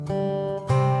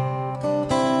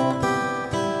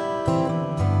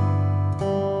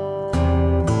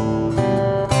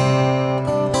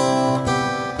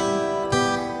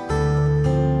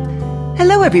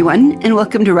Hello, everyone, and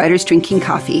welcome to Writers Drinking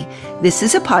Coffee. This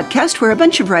is a podcast where a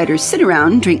bunch of writers sit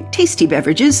around, drink tasty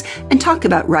beverages, and talk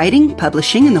about writing,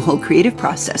 publishing, and the whole creative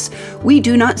process. We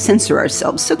do not censor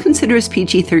ourselves, so consider us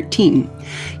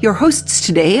PG-13. Your hosts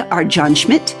today are John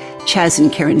Schmidt, Chaz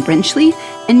and Karen Brenchley,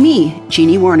 and me,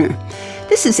 Jeannie Warner.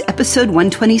 This is episode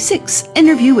 126,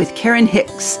 interview with Karen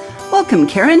Hicks. Welcome,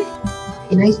 Karen.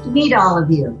 Nice to meet all of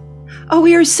you. Oh,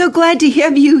 we are so glad to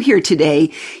have you here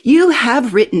today. You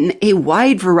have written a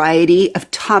wide variety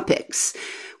of topics.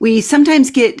 We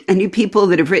sometimes get new people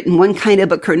that have written one kind of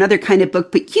book or another kind of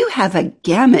book, but you have a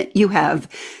gamut. You have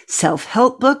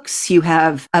self-help books. You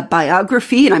have a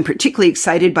biography, and I'm particularly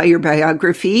excited by your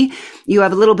biography. You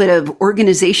have a little bit of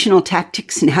organizational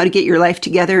tactics and how to get your life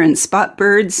together and spot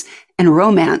birds and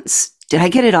romance. Did I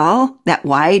get it all? That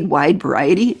wide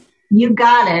variety? You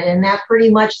got it. And that pretty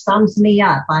much sums me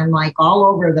up. I'm like all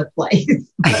over the place.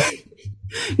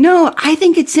 No, I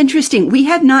think it's interesting. We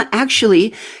have not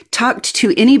actually talked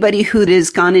to anybody who has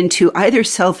gone into either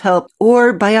self-help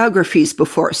or biographies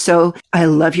before. So I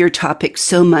love your topic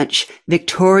so much.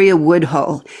 Victoria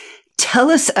Woodhull.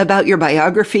 Tell us about your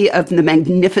biography of the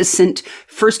magnificent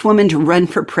first woman to run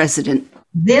for president.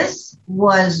 This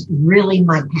was really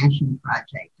my passion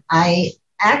project. I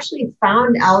actually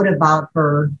found out about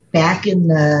her back in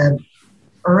the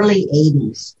early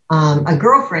 80s. A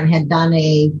girlfriend had done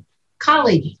a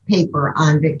college paper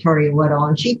on Victoria Woodhull,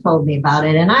 and she told me about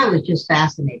it, and I was just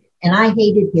fascinated. And I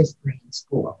hated history in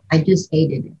school. I just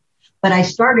hated it. But I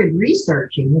started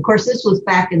researching. Of course, this was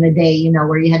back in the day, you know,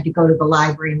 where you had to go to the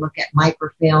library and look at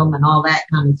microfilm and all that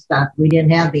kind of stuff. We didn't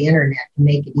have the internet to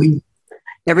make it easy.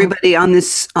 Everybody on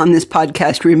this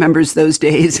podcast remembers those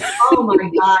days. Oh my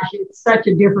gosh, it's such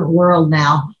a different world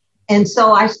now. And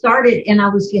so I started, and I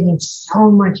was getting so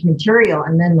much material.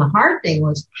 And then the hard thing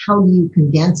was, how do you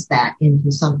condense that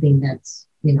into something that's,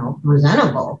 you know,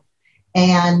 presentable?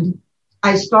 And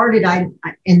I started,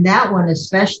 in that one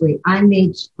especially, I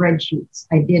made spreadsheets.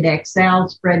 I did Excel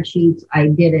spreadsheets. I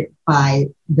did it by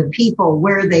the people,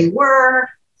 where they were,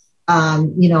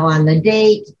 you know, on the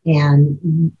date,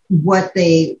 and what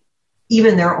they,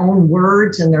 even their own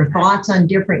words and their thoughts on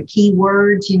different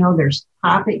keywords, you know, there's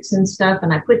topics and stuff.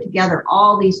 And I put together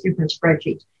all these different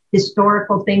spreadsheets,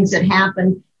 historical things that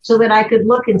happened, so that I could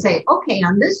look and say, okay,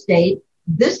 on this date,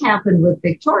 this happened with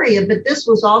Victoria, but this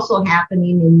was also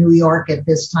happening in New York at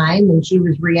this time, and she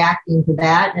was reacting to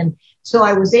that. And so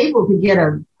I was able to get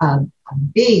a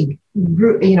big,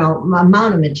 you know,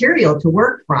 amount of material to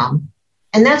work from.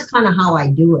 And that's kind of how I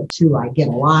do it too. I get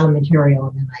a lot of material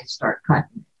and then I start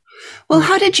cutting. Well,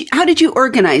 how did you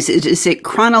organize it? Is it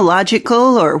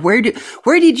chronological, or where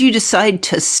did you decide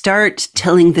to start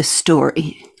telling the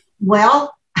story?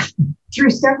 Well, through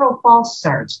several false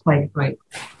starts, quite frankly.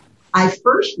 I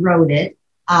first wrote it,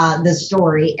 the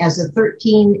story, as a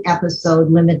 13-episode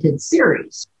limited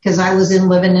series, because I was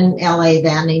living in LA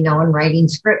then, you know, and writing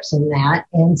scripts and that.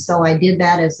 And so I did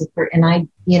that and I,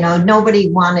 you know, nobody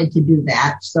wanted to do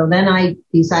that. So then I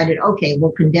decided, okay,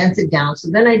 we'll condense it down. So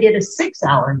then I did a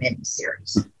 6-hour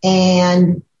miniseries.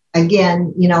 And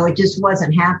again, you know, it just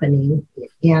wasn't happening.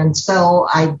 And so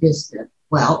I just said,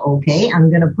 well, okay, I'm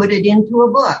going to put it into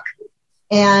a book.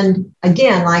 And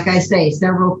again, like I say,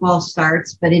 several false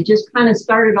starts, but it just kind of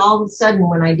started all of a sudden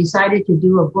when I decided to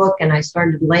do a book and I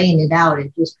started laying it out.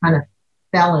 It just kind of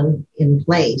fell in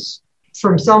place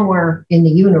from somewhere in the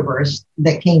universe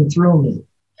that came through me.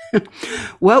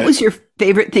 What was your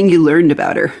favorite thing you learned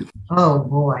about her? Oh,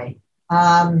 boy.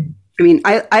 I mean,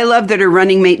 I love that her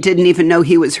running mate didn't even know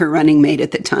he was her running mate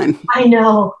at the time. I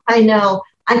know. I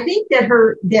think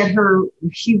that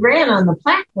she ran on the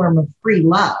platform of free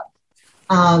love.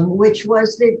 Which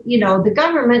was that, you know, the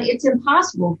government, it's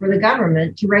impossible for the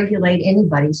government to regulate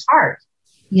anybody's heart,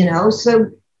 you know, so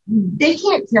they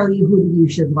can't tell you who you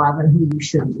should love and who you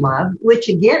shouldn't love, which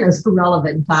again is a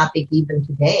relevant topic even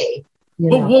today. You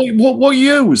know. What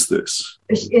year was this?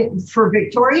 For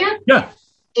Victoria? Yeah.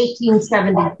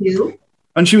 1872.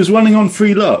 And she was running on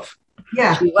free love.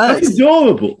 Yeah. That's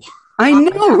adorable. I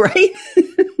know, right?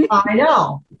 I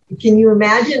know. Can you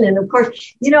imagine? And of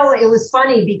course, you know, it was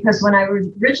funny because when I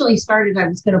originally started, I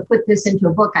was going to put this into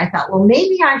a book. I thought, well,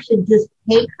 maybe I should just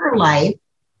take her life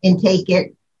and take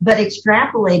it, but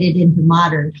extrapolate it into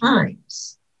modern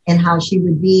times and how she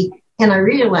would be. And I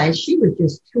realized she was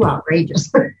just too outrageous.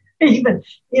 Even,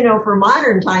 you know, for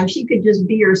modern times, she could just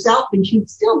be herself and she'd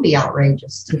still be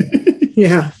outrageous today.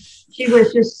 Yeah. She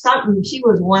was just something. She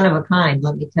was one of a kind,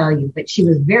 let me tell you, but she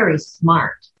was very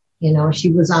smart. You know, she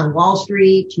was on Wall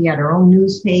Street. She had her own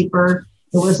newspaper.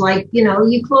 It was like, you know,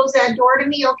 you close that door to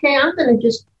me. Okay, I'm going to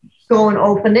just go and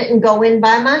open it and go in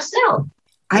by myself.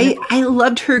 I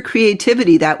loved her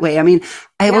creativity that way. I mean,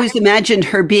 I always imagined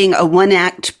her being a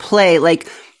one-act play. Like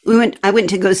I went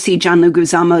to go see John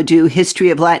Leguizamo do History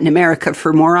of Latin America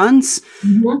for Morons,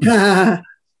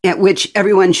 which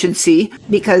everyone should see,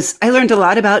 because I learned a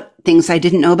lot about things I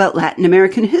didn't know about Latin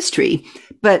American history.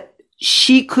 But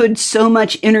she could so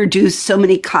much introduce so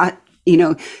many,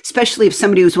 especially if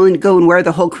somebody was willing to go and wear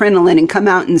the whole crinoline and come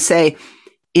out and say,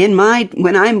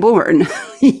 when I'm born,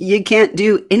 you can't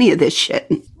do any of this shit.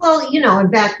 Well,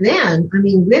 and back then, I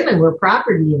mean, women were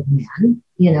property of men.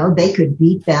 They could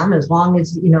beat them as long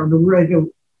as,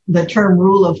 the term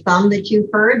rule of thumb that you've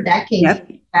heard, that came from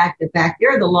the fact that back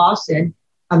there, the law said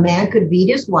a man could beat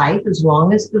his wife as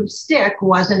long as the stick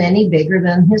wasn't any bigger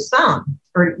than his thumb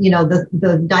or,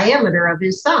 the diameter of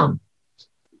his thumb.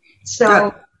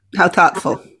 So how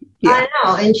thoughtful. Yeah. I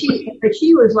know. And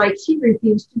she was like, she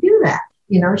refused to do that.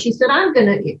 She said,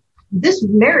 this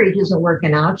marriage isn't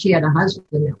working out. She had a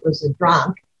husband that was a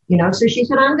drunk, so she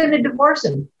said, I'm going to divorce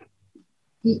him.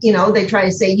 They try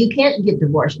to say, you can't get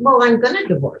divorced. Well, I'm going to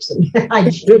divorce him.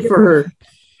 Good for her.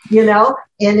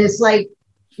 And it's like,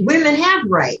 women have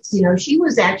rights. She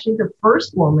was actually the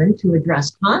first woman to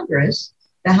address Congress,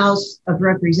 the House of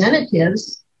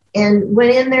Representatives, and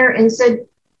went in there and said,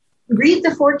 read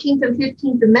the 14th and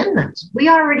 15th Amendments. We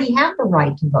already have the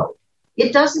right to vote.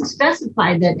 It doesn't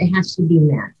specify that it has to be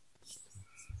men.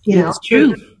 It's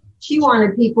true. She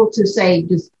wanted people to say,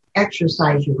 just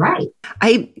exercise your right.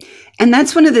 And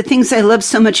that's one of the things I love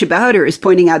so much about her, is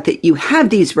pointing out that you have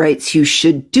these rights. You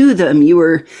should do them.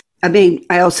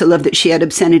 I also love that she had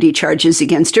obscenity charges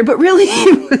against her, but really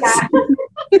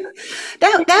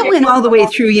that went all the way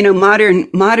through,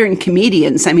 modern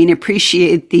comedians. I mean,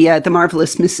 appreciate the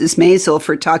marvelous Mrs. Maisel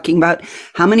for talking about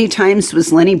how many times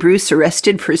was Lenny Bruce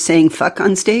arrested for saying fuck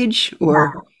on stage,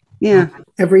 or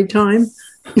every time.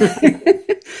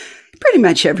 Pretty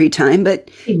much every time, but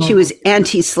she was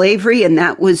anti-slavery, and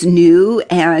that was new,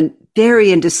 and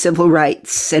very into civil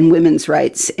rights and women's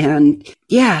rights. And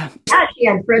she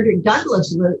had Frederick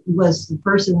Douglass was the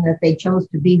person that they chose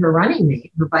to be her running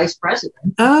mate, her vice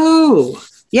president. Oh,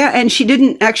 yeah. And she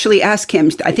didn't actually ask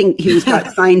him. I think he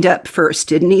got signed up first,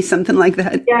 didn't he? Something like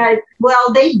that. Yeah.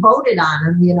 Well, they voted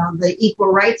on him, the Equal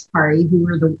Rights Party, who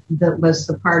was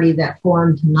the party that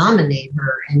formed to nominate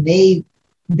her. And they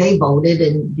voted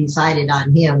and decided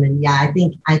on him. And I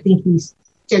think he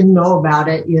didn't know about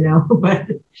it, but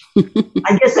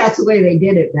I guess that's the way they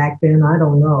did it back then. I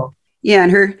don't know. Yeah.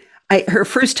 And her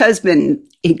first husband,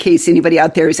 in case anybody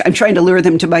out there I'm trying to lure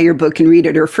them to buy your book and read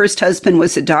it. Her first husband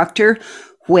was a doctor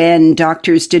when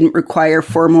doctors didn't require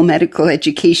formal medical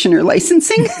education or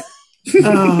licensing.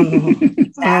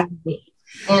 Exactly.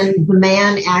 And the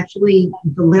man actually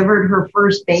delivered her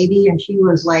first baby, and she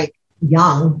was like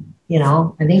young.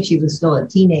 I think she was still a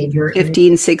teenager.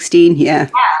 15, 16, yeah.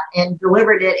 Yeah, and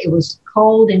delivered it. It was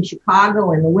cold in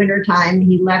Chicago in the wintertime.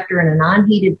 He left her in an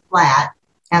unheated flat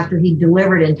after he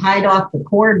delivered and tied off the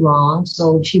cord wrong.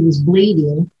 So she was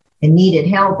bleeding and needed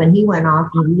help. And he went off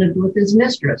and lived with his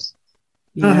mistress.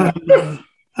 Yeah.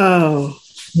 So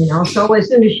as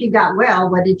soon as she got well,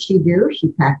 what did she do? She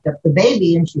packed up the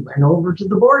baby and she went over to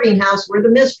the boarding house where the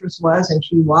mistress was. And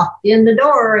she walked in the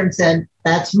door and said,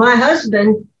 "That's my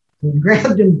husband." And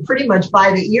grabbed him pretty much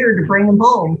by the ear to bring him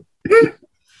home.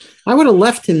 I would have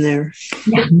left him there.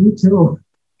 Yeah, me too.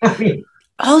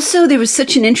 Also, there was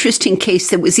such an interesting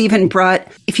case that was even brought.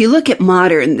 If you look at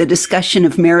modern, the discussion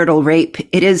of marital rape,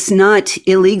 it is not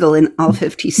illegal in all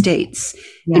 50 states.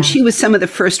 Yeah. And she was some of the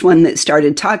first one that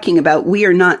started talking about, we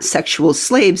are not sexual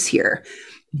slaves here.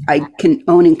 I can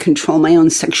own and control my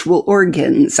own sexual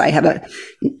organs. I have a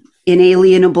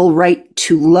inalienable right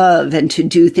to love and to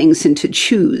do things and to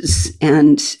choose.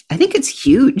 And I think it's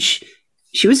huge.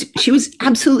 She was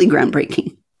absolutely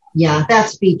groundbreaking. Yeah, that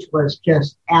speech was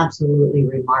just absolutely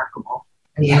remarkable.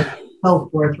 So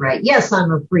forthright. Yes,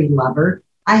 I'm a free lover.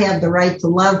 I have the right to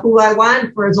love who I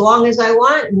want for as long as I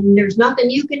want, and there's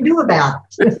nothing you can do about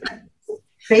it.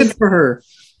 Good for her.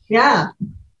 Yeah.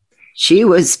 She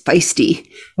was feisty.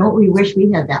 Don't we wish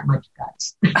we had that much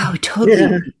guts? Oh,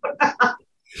 totally. Yeah.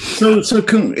 So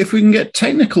if we can get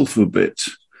technical for a bit.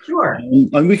 Sure.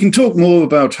 And we can talk more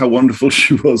about how wonderful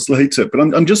she was later, but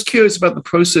I'm just curious about the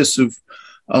process of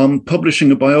publishing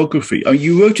a biography.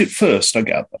 You wrote it first, I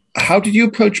gather. How did you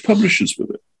approach publishers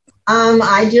with it?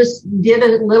 I just did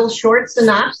a little short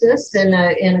synopsis in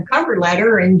a cover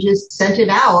letter and just sent it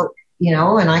out,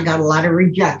 and I got a lot of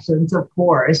rejections, of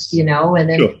course, and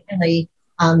then finally,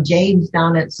 James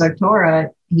down at Sartora,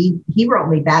 he wrote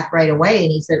me back right away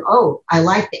and he said, "Oh, I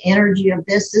like the energy of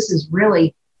this. This is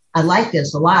really, I like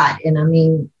this a lot."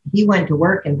 And he went to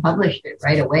work and published it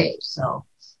right away. So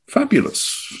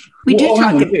Fabulous. We did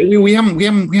hang talk. on. We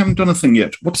haven't done a thing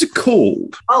yet. What's it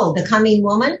called? Oh, The Coming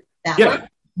Woman? That Yeah. one?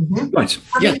 Mm-hmm. Right.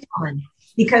 Coming Woman.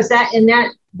 Because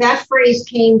that phrase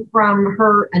came from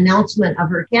her announcement of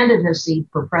her candidacy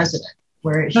for president,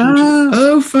 where she,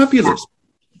 Oh, fabulous.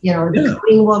 the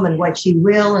coming woman, what she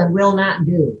will and will not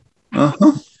do.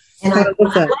 Uh-huh. And I like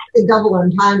the double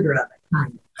entendre of it,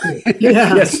 kind of.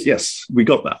 Yeah. Yes, we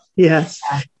got that. Yes.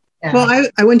 Yeah. Well,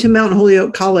 I went to Mount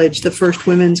Holyoke College, the first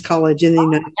women's college in the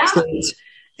United States,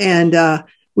 and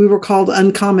we were called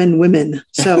Uncommon Women.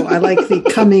 So I like the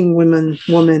coming woman.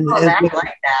 I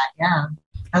like that. Yeah,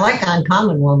 I like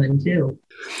Uncommon Woman too.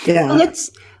 Yeah. Well,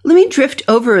 let me drift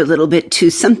over a little bit to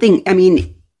something. I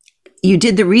mean, you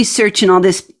did the research and all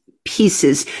this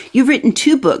pieces. You've written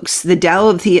 2 books, The Tao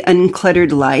of the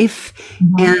Uncluttered Life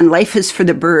and Life is for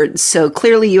the Birds. So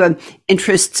clearly you have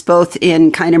interests both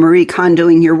in kind of Marie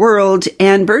Kondoing your world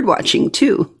and bird watching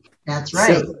too. That's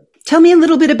right. So tell me a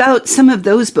little bit about some of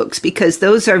those books, because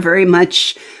those are very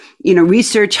much,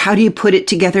 research. How do you put it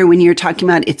together when you're talking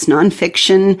about it's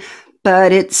nonfiction,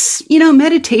 but it's,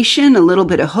 meditation, a little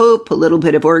bit of hope, a little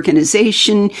bit of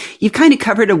organization. You've kind of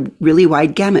covered a really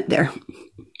wide gamut there.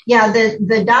 Yeah,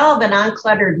 the Tao of an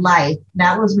Uncluttered Life,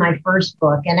 that was my first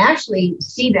book. And actually,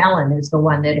 Steve Allen is the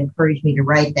one that encouraged me to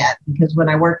write that, because when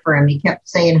I worked for him, he kept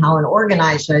saying how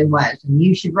unorganized I was, and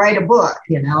you should write a book,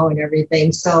 and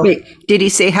everything. So, wait, did he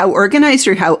say how organized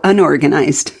or how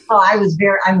unorganized? I'm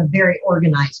a very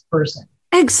organized person.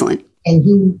 Excellent.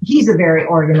 And he's a very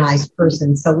organized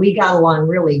person. So we got along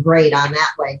really great on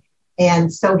that way.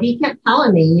 And so he kept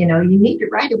telling me, you need to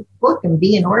write a book and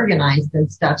be organized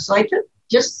and stuff. So I took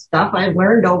just stuff I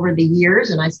learned over the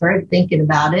years, and I started thinking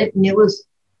about it. And it was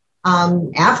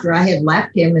after I had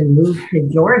left him and moved to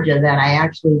Georgia that I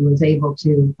actually was able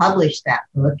to publish that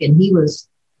book. And he was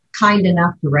kind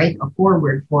enough to write a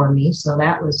foreword for me. So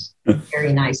that was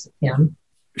very nice of him.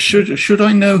 Should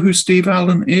I know who Steve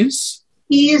Allen is?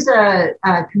 He is a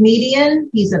comedian.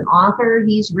 He's an author.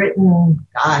 He's written,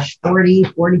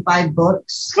 45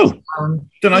 books. Oh,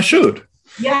 then I should.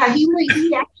 Yeah,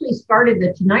 he actually started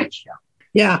The Tonight Show.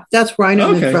 Yeah, that's where I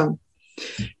know him from.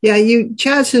 Yeah,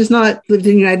 Chaz has not lived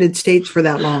in the United States for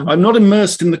that long. I'm not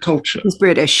immersed in the culture. He's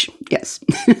British, yes.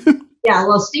 Yeah,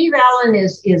 well, Steve Allen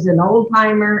is an old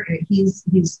timer. He's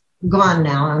gone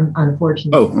now,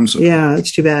 unfortunately. Oh, I'm sorry. Yeah,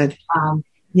 it's too bad.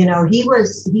 He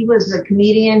was a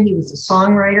comedian. He was a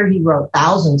songwriter. He wrote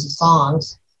thousands of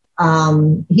songs.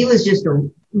 He was just a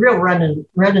real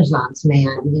Renaissance man,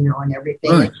 and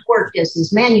everything. Right. And he worked as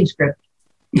his manuscript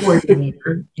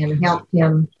coordinator and helped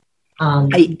him.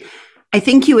 I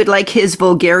think you would like his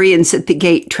vulgarians at the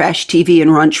gate, trash TV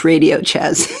and raunch radio,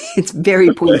 Chaz. It's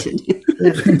very pointed.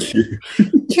 Thank you.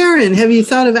 Karen, have you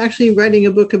thought of actually writing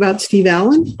a book about Steve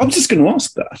Allen? I was just going to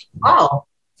ask that. Oh,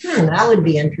 that would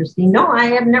be interesting. No, I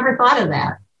have never thought of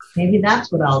that. Maybe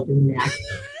that's what I'll do next.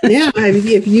 Yeah,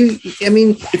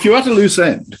 If you're at a loose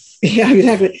end. Yeah,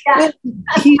 exactly. Yeah.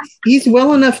 He's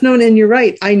well enough known, and you're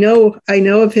right. I know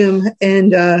of him,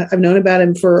 and I've known about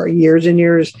him for years and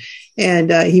years.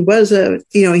 And he was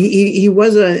he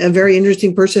was a very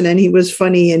interesting person, and he was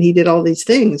funny, and he did all these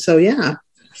things. So yeah.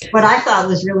 What I thought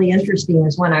was really interesting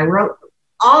is when I wrote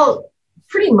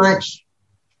pretty much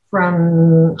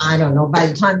from, I don't know, by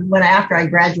the time after I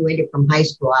graduated from high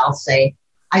school, I'll say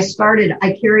I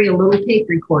carry a little tape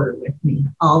recorder with me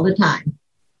all the time.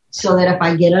 So that if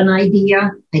I get an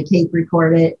idea, I tape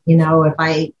record it. If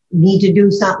I need to do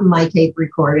something, I tape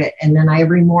record it. And then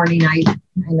every morning I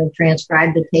kind of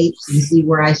transcribe the tapes and see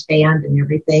where I stand and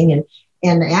everything.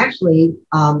 And actually,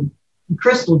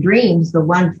 Crystal Dreams,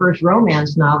 the first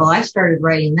romance novel, I started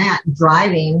writing that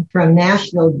driving from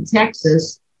Nashville to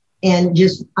Texas, and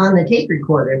just on the tape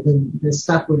recorder, the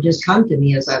stuff would just come to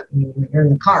me as you're in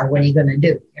the car. What are you going to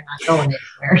do? You're not going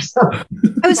anywhere. So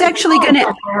I was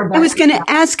going to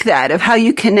ask that, of how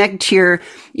you connect your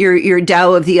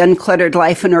Tao of the Uncluttered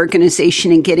Life and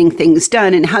organization and getting things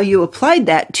done, and how you applied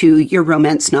that to your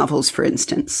romance novels, for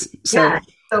instance. So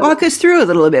walk us through a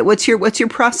little bit. What's your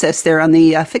process there on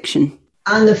the fiction?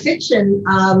 On the fiction,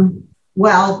 I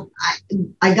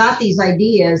got these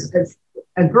ideas.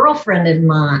 A girlfriend of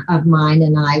mine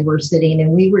and I were sitting,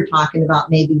 and we were talking about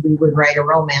maybe we would write a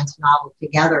romance novel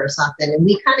together or something. And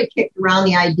we kind of kicked around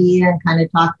the idea and kind of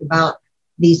talked about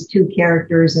these 2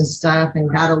 characters and stuff,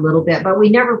 and got a little bit, but we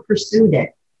never pursued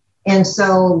it. And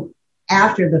so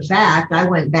after the fact, I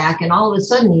went back, and all of a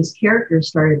sudden these characters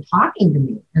started talking to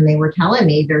me, and they were telling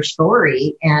me their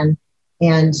story. And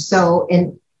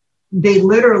they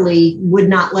literally would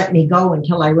not let me go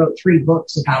until I wrote 3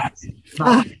 books about it.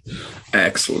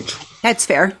 Excellent. That's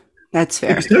fair. That's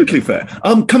fair. It's totally fair.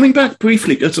 Coming back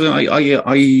briefly, as I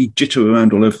jitter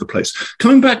around all over the place.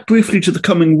 Coming back briefly to The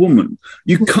Coming Woman,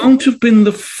 you can't have been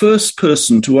the first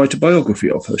person to write a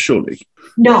biography of her, surely?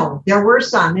 No, there were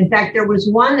some. In fact, there was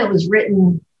one that was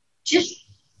written just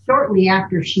shortly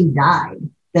after she died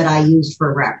that I used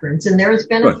for reference. And there's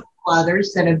been a couple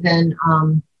others that have been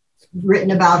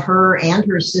written about her and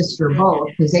her sister both,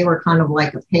 because they were kind of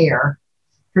like a pair.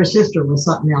 Her sister was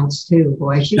something else too.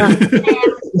 Boy, she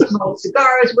smoked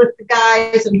cigars with the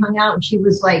guys and hung out. And she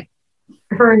was like,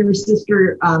 her and her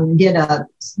sister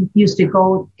used to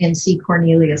go and see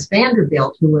Cornelius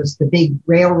Vanderbilt, who was the big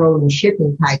railroad and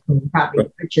shipping tycoon, probably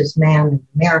the richest man in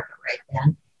America right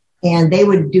then. And they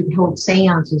would hold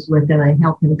seances with him and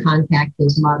help him contact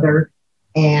his mother.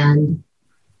 And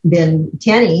then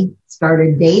Tenny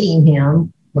started dating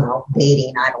him. Well,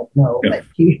 dating, I don't know, but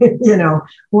she,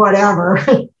 whatever.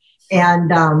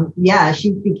 And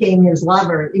she became his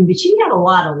lover. But she had a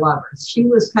lot of lovers. She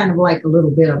was kind of like a little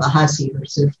bit of a hussy. Her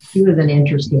sister. She was an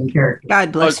interesting character.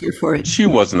 God bless her for it. She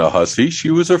wasn't a hussy.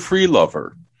 She was a free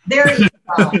lover. There you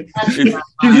go. Hussy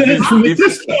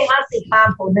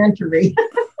complimentary.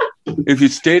 If you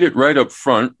state it right up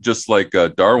front, just like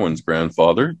Darwin's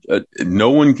grandfather, no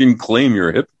one can claim you're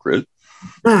a hypocrite.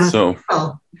 So.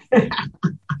 Oh.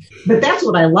 But that's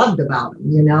what I loved about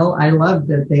them. I loved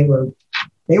that they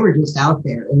were just out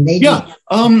there, and they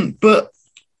But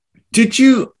did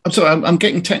you? I'm sorry, I'm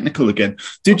getting technical again.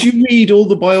 Did you read all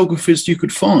the biographies you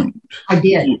could find? I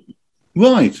did.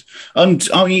 Right, and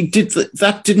I mean,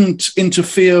 that didn't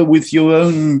interfere with your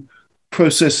own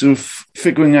process of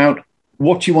figuring out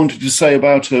what you wanted to say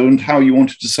about her and how you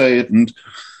wanted to say it? And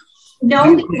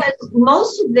no, because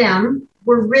most of them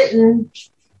were written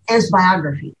as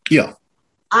biography. Yeah.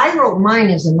 I wrote mine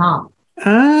as a novel.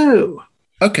 Oh.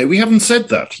 Okay, we haven't said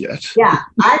that yet. Yeah,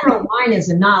 I wrote mine as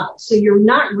a novel. So you're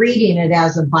not reading it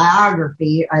as a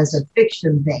biography, as a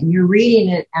fiction thing. You're reading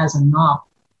it as a novel.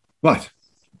 Right.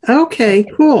 Okay,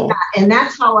 cool. Yeah, and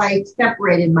that's how I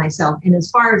separated myself. And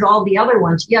as far as all the other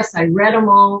ones, yes, I read them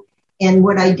all. And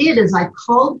what I did is I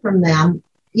culled from them,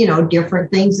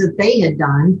 different things that they had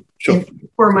done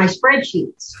for my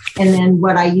spreadsheets. And then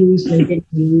what I used and didn't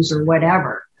use or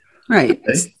whatever. Right.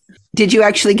 Okay. Did you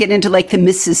actually get into like the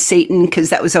Mrs. Satan? Because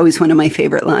that was always one of my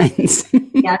favorite lines.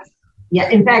 Yes. Yeah.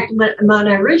 In fact, when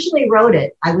I originally wrote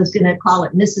it, I was going to call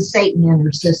it Mrs. Satan and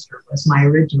Her Sister was my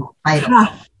original title.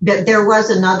 But there was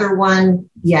another one,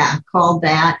 called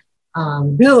that.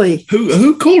 Really?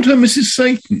 Who called her Mrs.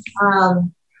 Satan?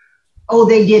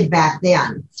 They did back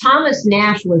then. Thomas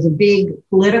Nash was a big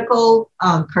political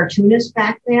cartoonist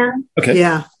back then. Okay.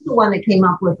 Yeah. He's the one that came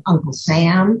up with Uncle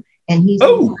Sam. And he's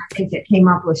the one, I think, that came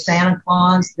up with Santa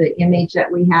Claus, the image that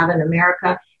we have in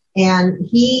America. And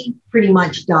he pretty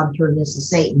much dubbed her Mrs.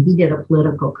 Satan. He did a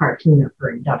political cartoon of her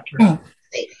and dubbed her Mrs.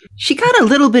 Satan. She got a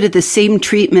little bit of the same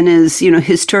treatment as,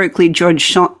 historically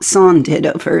George Sand did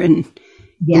over in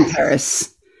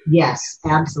Paris. Yes,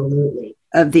 absolutely.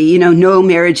 Of the, no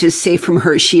marriage is safe from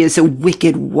her. She is a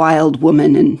wicked, wild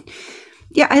woman. And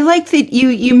yeah, I like that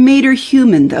you made her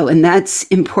human, though, and that's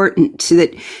important. So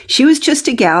that she was just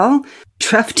a gal,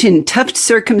 trapped in tough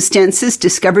circumstances,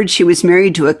 discovered she was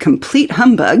married to a complete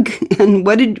humbug. And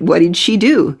what did she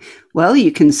do? Well,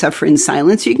 you can suffer in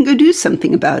silence, or you can go do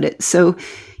something about it. So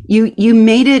you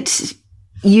made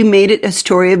it a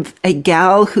story of a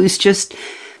gal who's just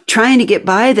trying to get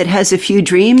by, that has a few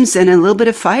dreams and a little bit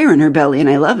of fire in her belly, and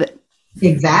I love it.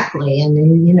 Exactly. And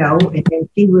then, and then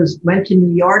she went to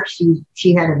New York.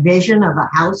 She had a vision of a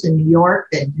house in New York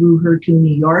that drew her to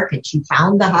New York, and she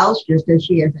found the house just as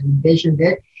she had envisioned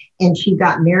it. And she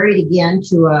got married again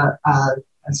to a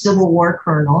Civil War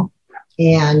colonel,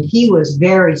 and he was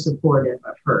very supportive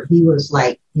of her. He was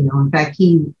like, in fact,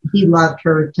 he loved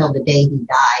her till the day he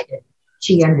died, and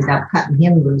she ended up cutting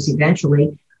him loose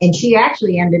eventually. And she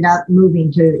actually ended up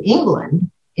moving to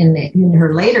England in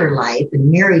her later life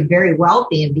and married very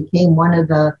wealthy and became one of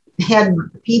the head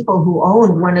people who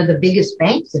owned one of the biggest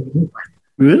banks in England.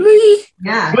 Really?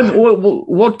 Yeah.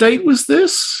 What date was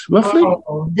this, roughly?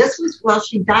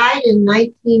 She died in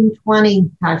 1920.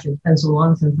 Gosh, it's been so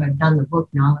long since I've done the book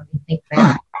now. Let me think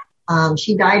back.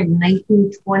 She died in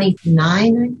 1929,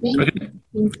 I think.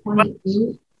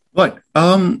 1928.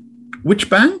 Right. Which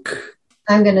bank?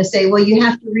 I'm going to say, well, you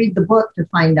have to read the book to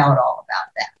find out all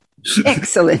about that.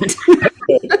 Excellent.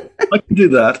 I can do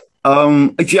that.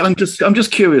 I'm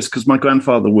just curious because my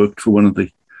grandfather worked for one of the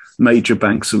major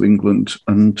banks of England,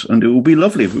 and it would be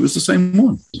lovely if it was the same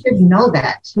one. You should know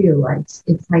that too.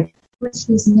 It's like, what's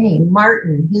his name?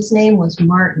 Martin. His name was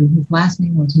Martin. His last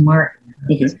name was Martin.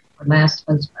 Okay. her last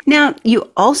husband. Now, you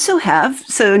also have,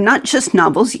 so not just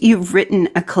novels, you've written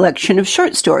a collection of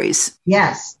short stories.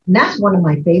 Yes, and that's one of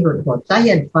my favorite books. I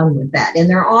had fun with that. And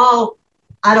they're all,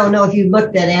 I don't know if you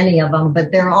looked at any of them,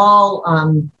 but they're all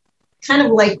kind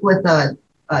of like with a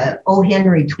O.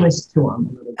 Henry twist to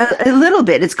them. A little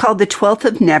bit. It's called The 12th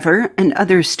of Never and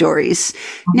Other Stories.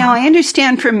 Now, I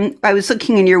understand I was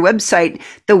looking in your website,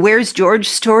 the Where's George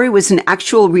story was an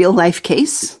actual real life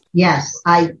case? Yes,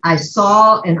 I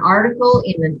saw an article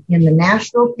in the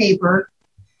national paper,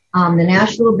 the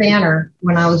National Banner,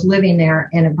 when I was living there,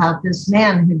 and about this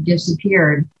man who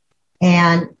disappeared.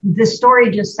 And this story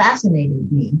just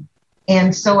fascinated me.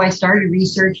 And so I started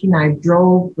researching. I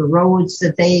drove the roads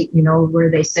that where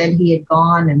they said he had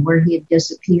gone and where he had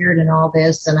disappeared and all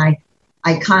this. And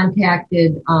I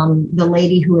contacted the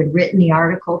lady who had written the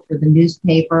article for the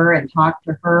newspaper and talked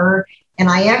to her. And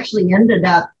I actually ended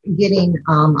up getting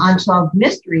Unsolved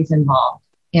Mysteries involved.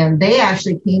 And they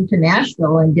actually came to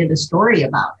Nashville and did a story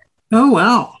about it. Oh,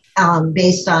 wow.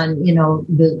 Based on,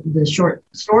 the short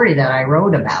story that I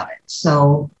wrote about it.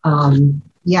 So,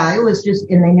 yeah, it was just,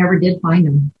 and they never did find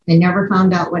him. They never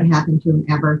found out what happened to him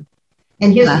ever.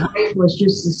 And his wife was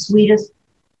just the sweetest,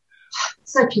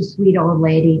 such a sweet old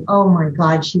lady. Oh my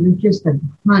God, she was just a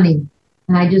honey.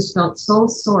 And I just felt so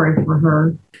sorry for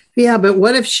her. Yeah, but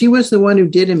what if she was the one who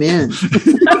did him in? She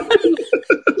had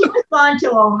gone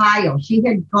to Ohio. She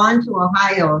had gone to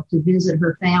Ohio to visit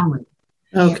her family.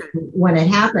 Okay. When it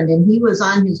happened, and he was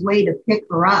on his way to pick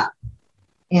her up.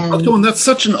 And that's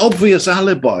such an obvious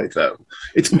alibi, though.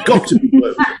 It's got to be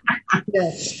worth it.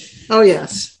 Yes. Oh,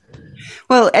 yes.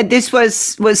 Well, this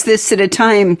was this at a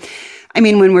time, I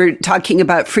mean, when we're talking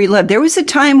about free love, there was a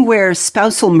time where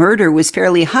spousal murder was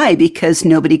fairly high because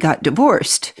nobody got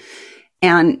divorced.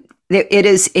 And it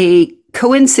is a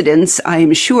coincidence,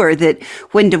 I'm sure, that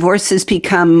when divorces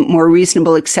become more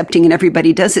reasonable, accepting, and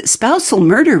everybody does it, spousal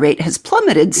murder rate has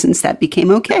plummeted since that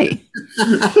became okay.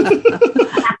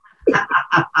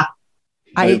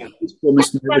 I'm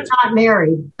not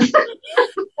married.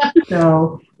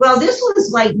 So, well,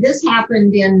 this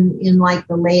happened in like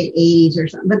the late 80s or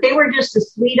something, but they were just a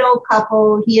sweet old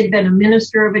couple. He had been a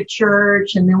minister of a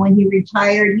church. And then when he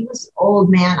retired, he was an old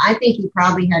man. I think he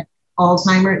probably had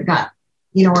Alzheimer's, got,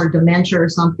 or dementia or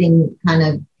something kind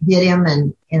of hit him,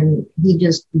 and he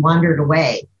just wandered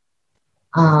away.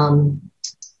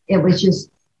 It was just,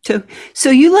 So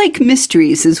you like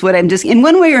mysteries is what I'm just, in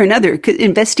one way or another,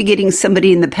 investigating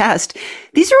somebody in the past.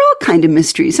 These are all kind of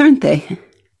mysteries, aren't they?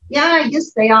 Yeah, I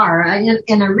guess they are. And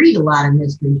I read a lot of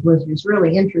mysteries, which is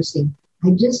really interesting.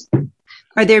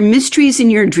 Are there mysteries in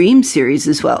your dream series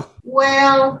as well?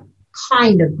 Well,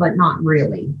 kind of, but not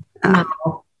really.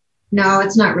 No,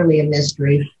 it's not really a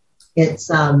mystery. It's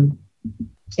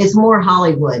more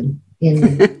Hollywood in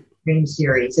the dream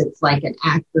series. It's like an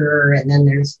actor, and then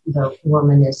there's the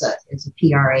woman is a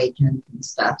PR agent and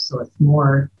stuff. So it's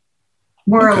more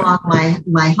along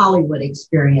my Hollywood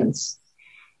experience.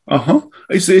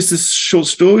 Is this short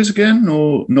stories again,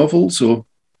 or novels, or?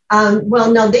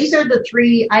 Well, no, these are the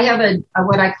three. I have a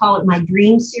what I call it my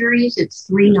dream series. It's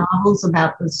 3 novels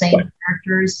about the same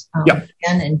characters,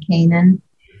 Ken and Canaan.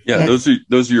 Yeah, those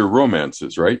are your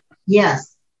romances, right?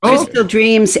 Yes. Crystal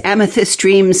Dreams, Amethyst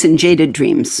Dreams, and Jaded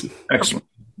Dreams. Excellent.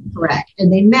 Correct.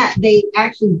 And they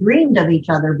actually dreamed of each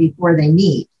other before they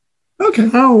meet. Okay.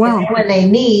 Oh, wow. And when they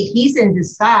meet, he's in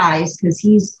disguise because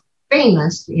he's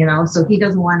famous, so he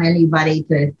doesn't want anybody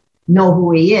to know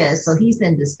who he is. So he's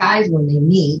in disguise when they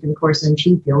meet. And of course, then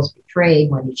she feels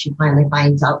betrayed when she finally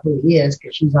finds out who he is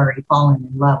because she's already fallen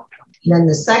in love with him. And then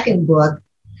the second book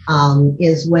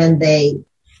is when they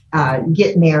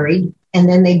get married, and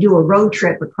then they do a road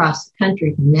trip across the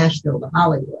country from Nashville to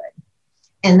Hollywood.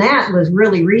 And that was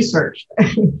really researched.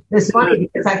 It's funny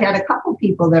because I've had a couple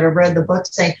people that have read the book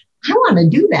say, I want to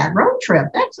do that road trip.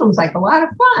 That sounds like a lot of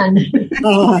fun.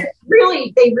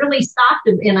 They really stopped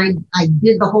and I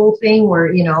did the whole thing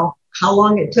where, how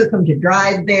long it took them to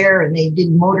drive there, and they did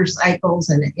motorcycles,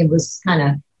 and it was kind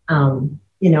of,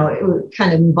 it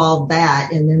kind of involved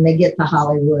that. And then they get to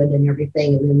Hollywood and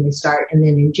everything, and then they start. And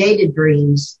then in Jaded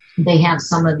Dreams, they have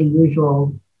some of the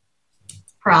usual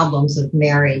problems of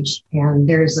marriage, and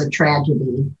there's a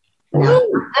tragedy. Now,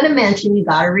 I'm not going to mention, you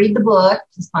got to read the book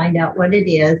to find out what it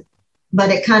is, but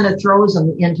it kind of throws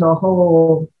them into a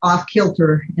whole off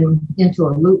kilter and into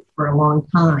a loop for a long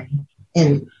time.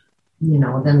 And,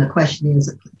 then the question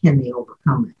is, can they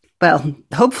overcome it? Well,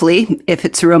 hopefully, if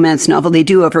it's a romance novel, they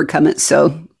do overcome it.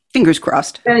 So fingers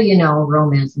crossed. Well,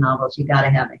 romance novels, you got to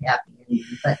have a happy ending,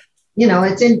 but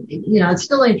it's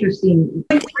still interesting.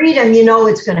 Read them,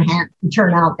 it's going to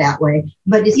turn out that way,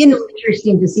 but it's still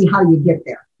interesting to see how you get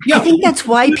there. I think that's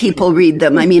why people read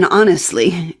them. I mean,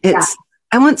 honestly,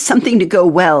 I want something to go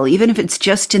well, even if it's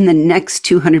just in the next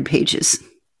 200 pages.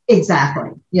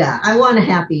 Exactly. Yeah. I want a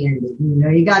happy ending.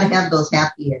 You got to have those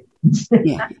happy endings.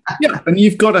 Yeah. And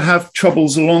you've got to have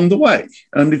troubles along the way.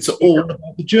 And it's all about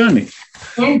the journey.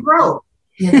 And growth,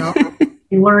 and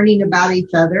learning about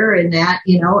each other and that,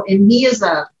 and he is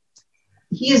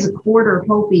a quarter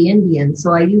Hopi Indian.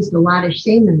 So I used a lot of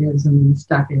shamanism and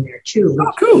stuff in there too.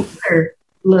 Oh, cool. Another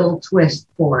little twist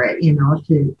for it,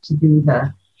 to do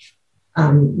the,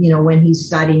 when he's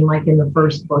studying, like in the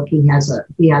first book, he has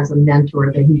a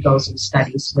mentor that he goes and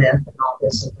studies with and all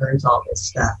this and learns all this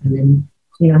stuff. And then,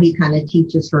 he kind of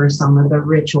teaches her some of the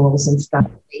rituals and stuff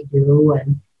that they do.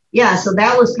 And so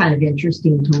that was kind of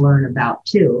interesting to learn about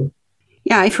too.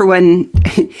 Yeah, for one,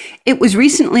 it was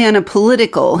recently on a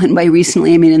political, and by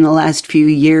recently, I mean in the last few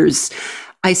years,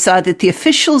 I saw that the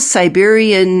official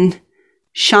Siberian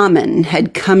shaman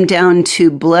had come down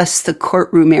to bless the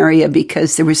courtroom area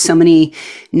because there were so many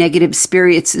negative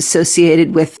spirits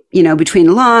associated with,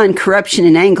 between law and corruption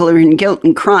and anger and guilt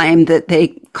and crime, that they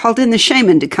called in the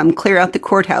shaman to come clear out the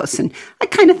courthouse. And I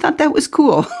kind of thought that was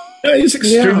cool. It's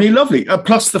extremely lovely.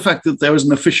 Plus the fact that there was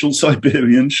an official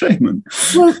Siberian shaman.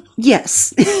 Well,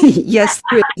 yes. Yes,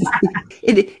 there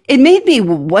is. It made me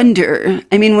wonder.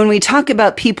 I mean, when we talk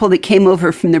about people that came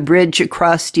over from the bridge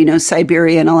across,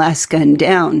 Siberia and Alaska and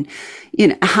down,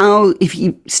 how, if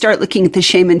you start looking at the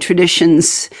shaman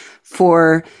traditions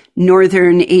for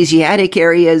northern Asiatic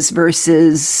areas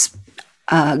versus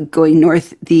going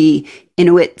north, the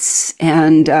Inuits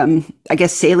and I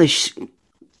guess Salish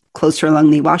closer along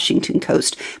the Washington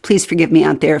coast. Please forgive me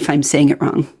out there if I'm saying it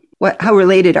wrong. How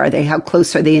related are they? How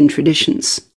close are they in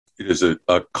traditions? It is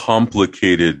a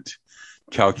complicated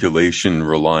calculation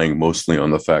relying mostly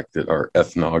on the fact that our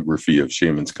ethnography of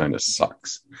shamans kind of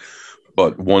sucks.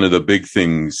 But one of the big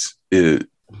things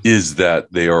is that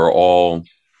they are all,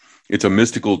 it's a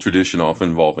mystical tradition often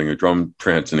involving a drum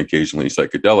trance and occasionally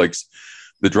psychedelics.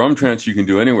 The drum trance you can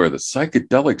do anywhere. The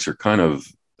psychedelics are kind of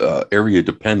area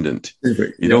dependent.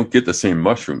 You don't get the same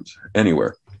mushrooms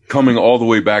anywhere. Coming all the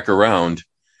way back around,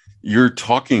 you're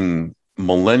talking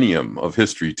millennium of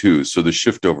history too. So the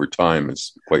shift over time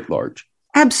is quite large.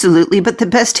 Absolutely. But the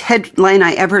best headline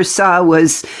I ever saw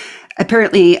was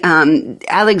apparently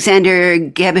Alexander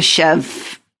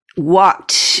Gabashev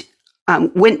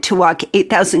went to walk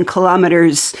 8,000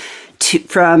 kilometers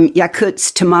from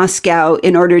Yakutsk to Moscow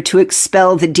in order to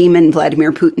expel the demon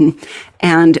Vladimir Putin.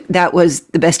 And that was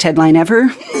the best headline ever.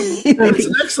 It's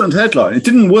an excellent headline. It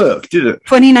didn't work, did it?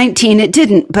 2019, it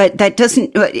didn't, but that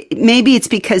doesn't, maybe it's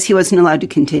because he wasn't allowed to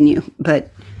continue,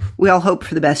 but we all hope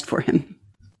for the best for him.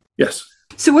 Yes.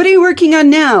 So what are you working on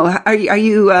now? Are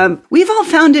you, we've all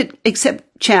found it, except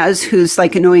Chaz, who's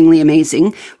like annoyingly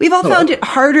amazing. We've all found it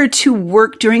harder to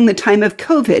work during the time of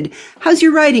COVID. How's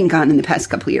your writing gone in the past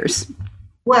couple of years?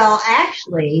 Well,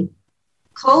 actually,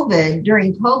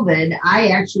 during COVID, I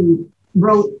actually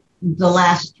wrote the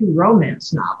last 2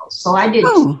 romance novels. So I did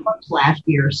 2 books last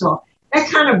year. So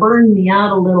that kind of burned me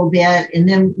out a little bit. And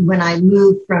then when I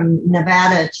moved from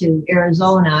Nevada to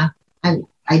Arizona,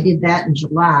 I did that in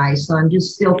July. So I'm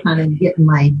just still kind of getting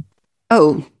my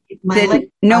then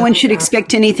no one should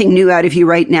expect anything new out of you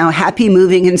right now. Happy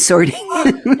moving and sorting.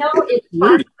 It's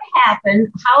not to happen.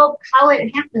 How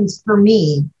it happens for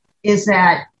me is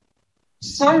that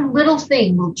some little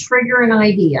thing will trigger an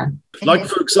idea. Like,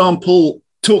 for example,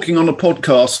 talking on a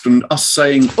podcast and us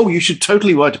saying, oh, you should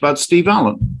totally write about Steve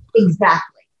Allen. Exactly.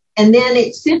 And then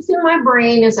it sits in my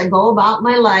brain as I go about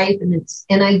my life,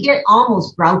 and I get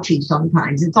almost grouchy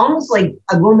sometimes. It's almost like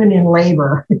a woman in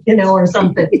labor, or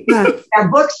something. That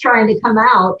book's trying to come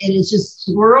out, and it's just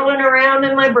swirling around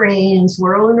in my brain,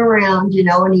 swirling around,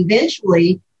 and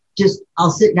eventually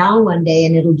I'll sit down one day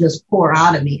and it'll just pour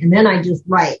out of me. And then I just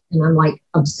write, and I'm like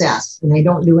obsessed, and I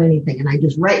don't do anything. And I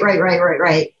just write.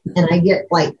 And I get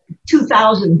like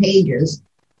 2,000 pages,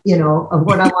 of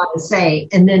what I want to say.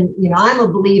 And then, I'm a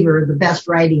believer the best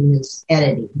writing is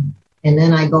editing. And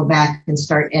then I go back and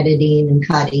start editing and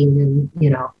cutting and,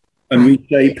 and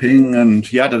reshaping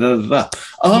and yada, da, da,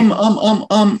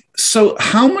 da. So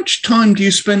how much time do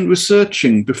you spend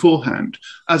researching beforehand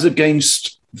as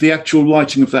against the actual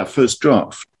writing of that first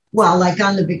draft? Well, like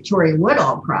on the Victoria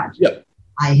Woodall project,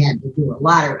 I had to do a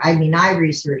lot of, I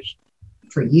researched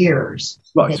for years.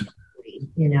 Right.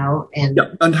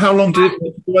 And how long did it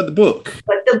take to write the book?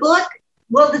 But the book,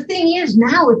 well, the thing is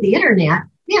now with the internet,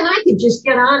 I could just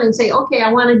get on and say, okay,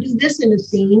 I want to do this in a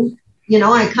scene.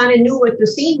 I kind of knew what the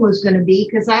scene was going to be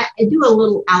because I do a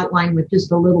little outline with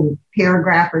just a little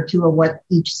paragraph or 2 of what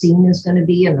each scene is going to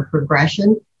be and the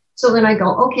progression. So then I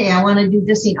go, okay, I want to do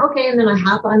this thing. Okay. And then I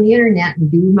hop on the internet and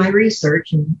do my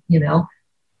research and,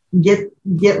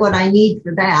 get what I need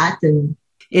for that. And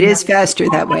it is faster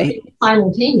that way.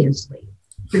 Simultaneously.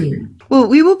 Well,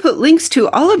 we will put links to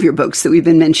all of your books that we've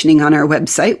been mentioning on our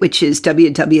website, which is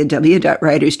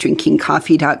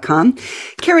www.writersdrinkingcoffee.com.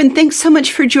 Karen, thanks so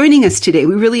much for joining us today.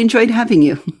 We really enjoyed having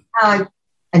you. I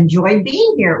enjoyed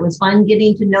being here. It was fun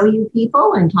getting to know you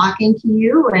people and talking to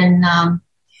you. And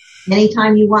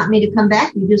anytime you want me to come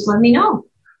back, you just let me know.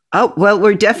 Oh, well,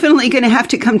 we're definitely going to have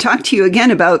to come talk to you again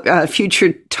about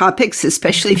future topics,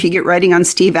 especially if you get writing on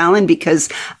Steve Allen, because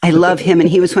I love him and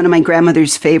he was one of my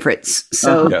grandmother's favorites.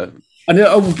 So, yeah. And it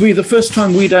would be the first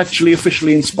time we'd actually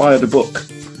officially inspired a book.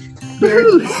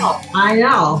 I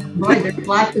know. Boy, there's a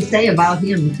lot to say about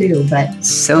him, too. But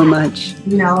so much.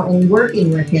 And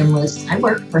working with him I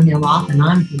worked for him off and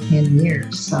on for 10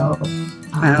 years. So,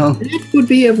 wow. That would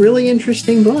be a really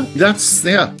interesting book.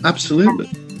 Absolutely.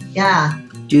 Yeah.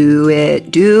 Do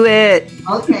it.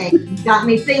 Okay. You got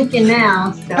me thinking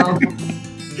now. So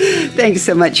thanks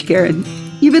so much, Karen.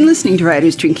 You've been listening to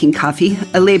Writers Drinking Coffee,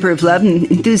 a labor of love and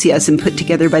enthusiasm put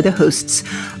together by the hosts.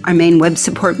 Our main web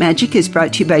support magic is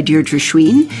brought to you by Deirdre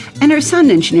Schween, and our sound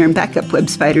engineer and backup web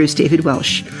spider is David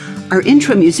Welsh. Our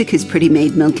intro music is Pretty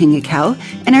Maid Milking a Cow,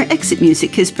 and our exit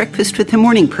music is Breakfast with a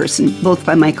Morning Person, both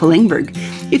by Michael Engberg.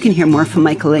 You can hear more from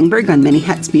Michael Engberg on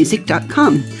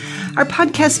manyhatsmusic.com. Our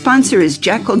podcast sponsor is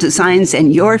Jackal Designs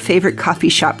and your favorite coffee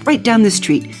shop right down the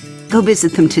street. Go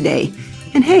visit them today.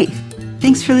 And hey,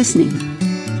 thanks for listening.